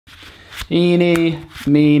Eeny,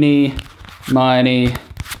 meeny, miny,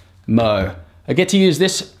 mo. I get to use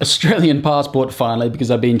this Australian passport finally because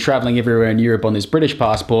I've been traveling everywhere in Europe on this British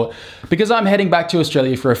passport because I'm heading back to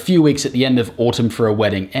Australia for a few weeks at the end of autumn for a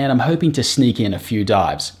wedding, and I'm hoping to sneak in a few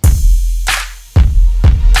dives.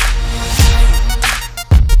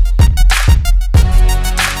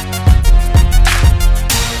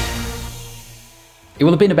 It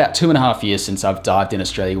will have been about 2.5 years since I've dived in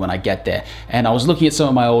Australia when I get there, and I was looking at some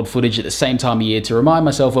of my old footage at the same time of year to remind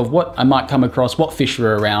myself of what I might come across, what fish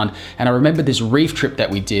were around, and I remembered this reef trip that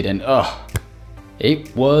we did, and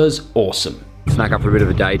it was awesome. Snuck up for a bit of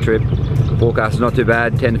a day trip. Forecast is not too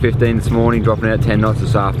bad, 10 to 15 this morning, dropping out 10 knots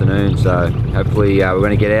this afternoon, so hopefully we're going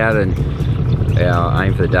to get out, and our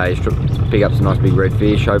aim for the day is to pick up some nice big red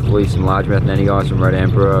fish, hopefully some largemouth nanny guys from Red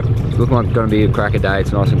Emperor. It's looking like it's going to be a cracker day.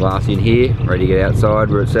 It's nice and glassy in here, ready to get outside.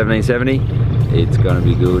 We're at 1770. It's going to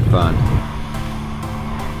be good fun.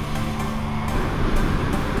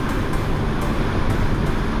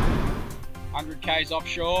 100 k's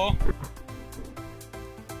offshore.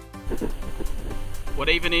 What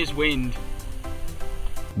even is wind?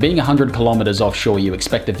 Being 100 kilometers offshore, you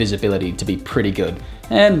expect the visibility to be pretty good,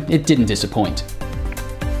 and it didn't disappoint.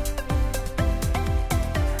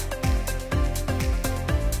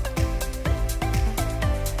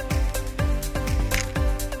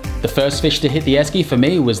 The first fish to hit the esky for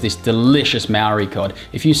me was this delicious Maori Cod.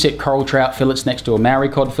 If you sit coral trout fillets next to a Maori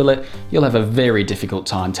Cod fillet, you'll have a very difficult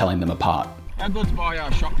time telling them apart. How good's my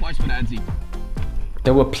shot placement, Adsy?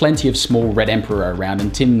 There were plenty of small Red Emperor around,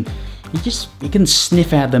 and Tim, he can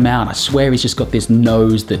sniff out them out. I swear he's just got this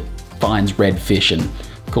nose that finds red fish, and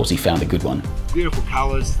of course he found a good one. Beautiful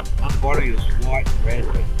colours. On the bottom it was white and red,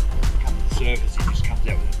 but come to the surface it just comes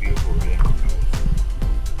out with a beautiful red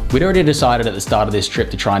colours. We'd already decided at the start of this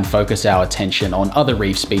trip to try and focus our attention on other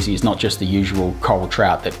reef species, not just the usual coral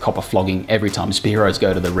trout that cop a flogging every time spearos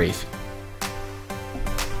go to the reef.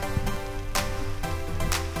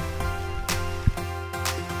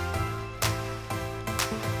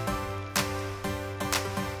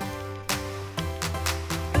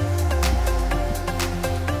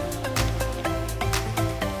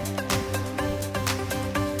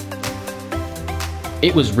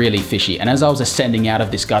 It was really fishy, and as I was ascending out of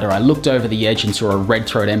this gutter, I looked over the edge and saw a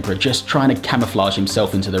red-throat emperor just trying to camouflage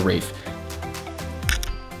himself into the reef.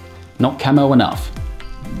 Not camo enough.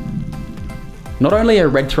 Not only are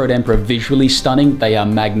red-throat emperor visually stunning, they are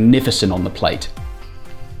magnificent on the plate.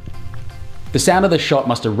 The sound of the shot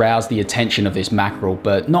must have roused the attention of this mackerel,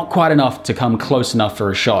 but not quite enough to come close enough for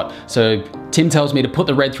a shot. So Tim tells me to put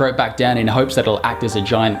the red-throat back down in hopes that it'll act as a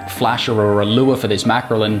giant flasher or a lure for this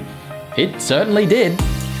mackerel, and it certainly did.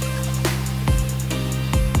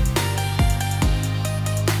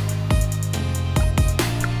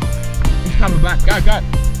 He's coming back, go, go. A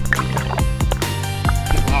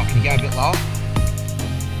bit low, can you go a bit lower?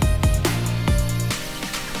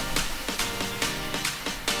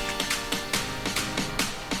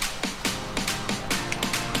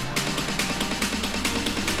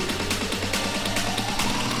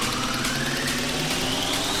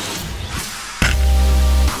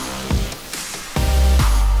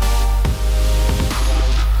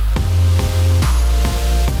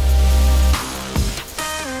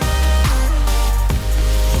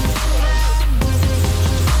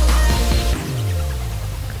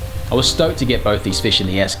 I was stoked to get both these fish in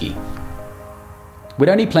the esky. We'd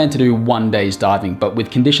only planned to do 1 day's diving, but with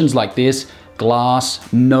conditions like this,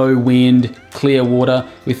 glass, no wind, clear water,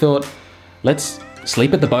 we thought, let's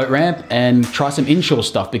sleep at the boat ramp and try some inshore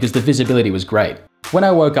stuff because the visibility was great. When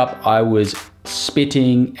I woke up, I was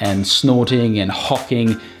spitting and snorting and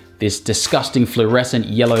hocking this disgusting fluorescent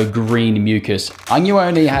yellow-green mucus. I knew I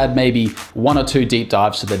only had maybe 1 or 2 deep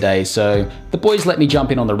dives for the day, so the boys let me jump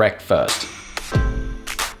in on the wreck first.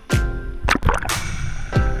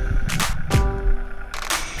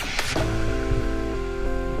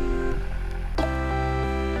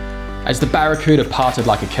 As the barracuda parted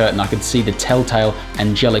like a curtain, I could see the telltale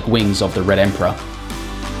angelic wings of the Red Emperor.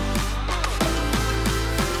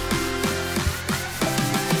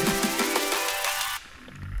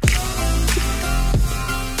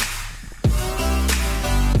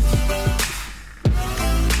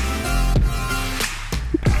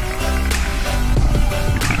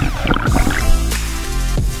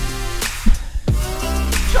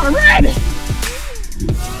 Shot a red!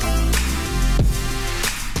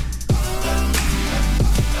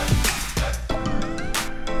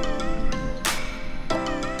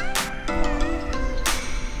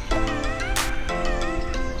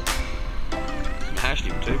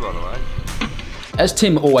 As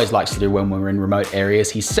Tim always likes to do when we're in remote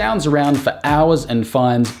areas, he sounds around for hours and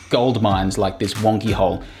finds gold mines like this wonky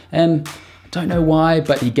hole. And I don't know why,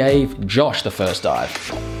 but he gave Josh the first dive.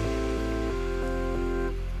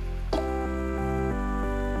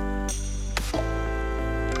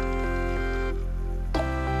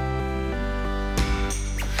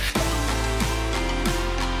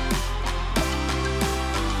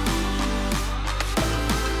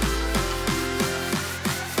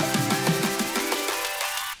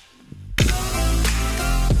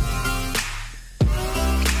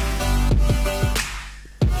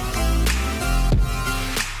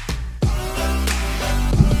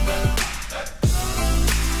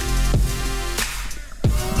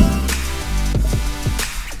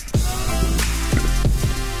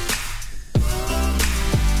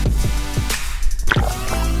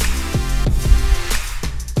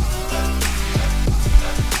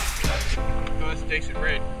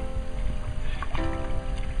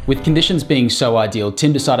 With conditions being so ideal,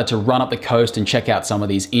 Tim decided to run up the coast and check out some of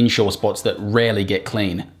these inshore spots that rarely get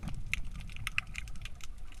clean.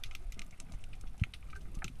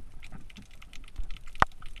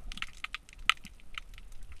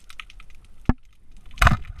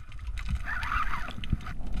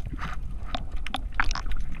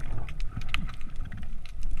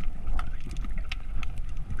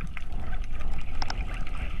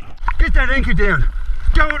 Get that anchor down.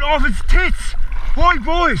 Going off its tits. Oi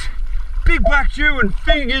boys, big black Jew and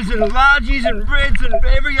fingers and largies and reds and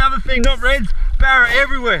every other thing, not reds, barra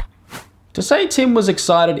everywhere. To say Tim was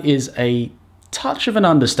excited is a touch of an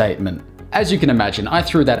understatement. As you can imagine, I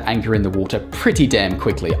threw that anchor in the water pretty damn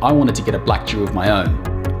quickly. I wanted to get a black Jew of my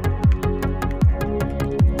own.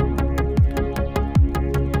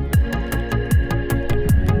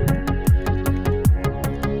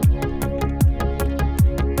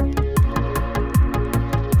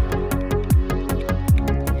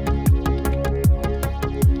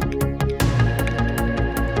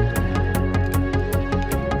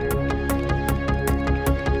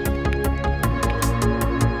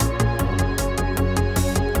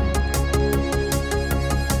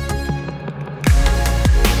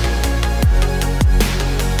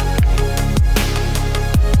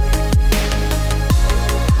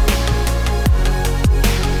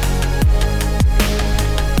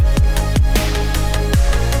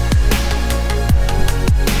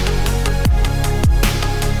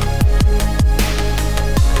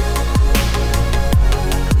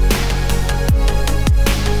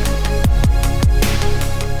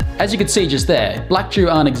 As you could see just there, black Jew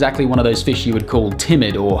aren't exactly one of those fish you would call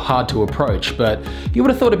timid or hard to approach, but you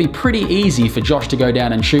would have thought it'd be pretty easy for Josh to go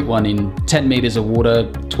down and shoot one in 10 meters of water,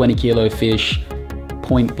 20 kilo fish,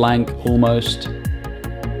 point blank almost.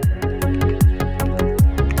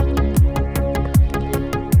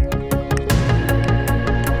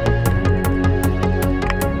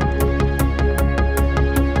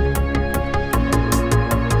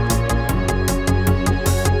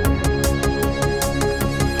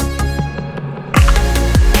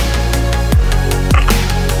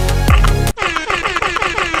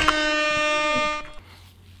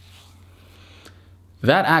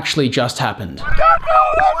 That actually just happened.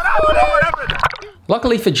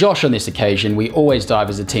 Luckily for Josh on this occasion, we always dive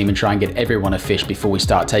as a team and try and get everyone a fish before we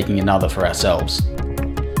start taking another for ourselves.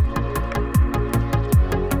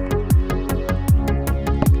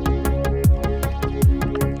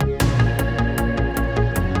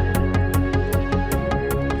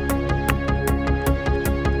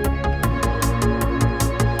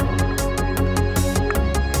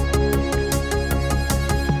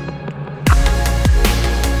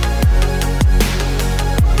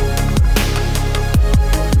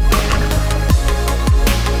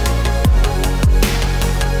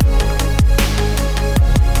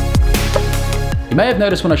 You may have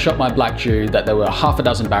noticed when I shot my black Jew that there were half a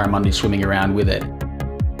dozen barramundi swimming around with it.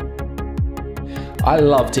 I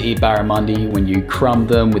love to eat barramundi when you crumb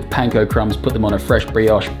them with panko crumbs, put them on a fresh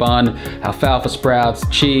brioche bun, alfalfa sprouts,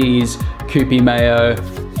 cheese, Kewpie mayo.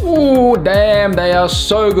 Ooh, damn, they are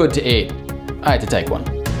so good to eat. I had to take one.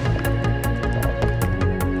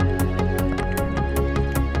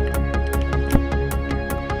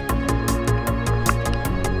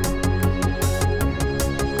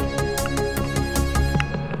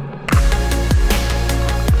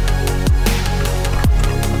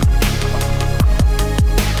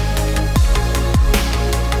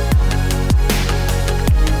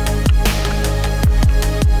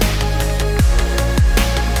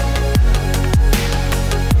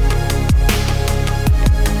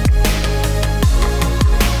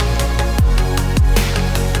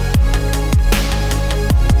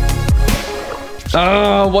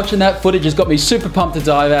 Oh, watching that footage has got me super pumped to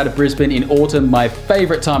dive out of Brisbane in autumn, my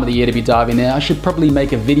favorite time of the year to be diving there. I should probably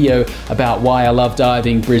make a video about why I love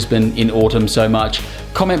diving Brisbane in autumn so much.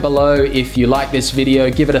 Comment below if you like this video,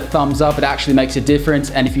 give it a thumbs up, it actually makes a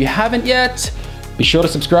difference. And if you haven't yet, be sure to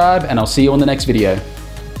subscribe and I'll see you on the next video.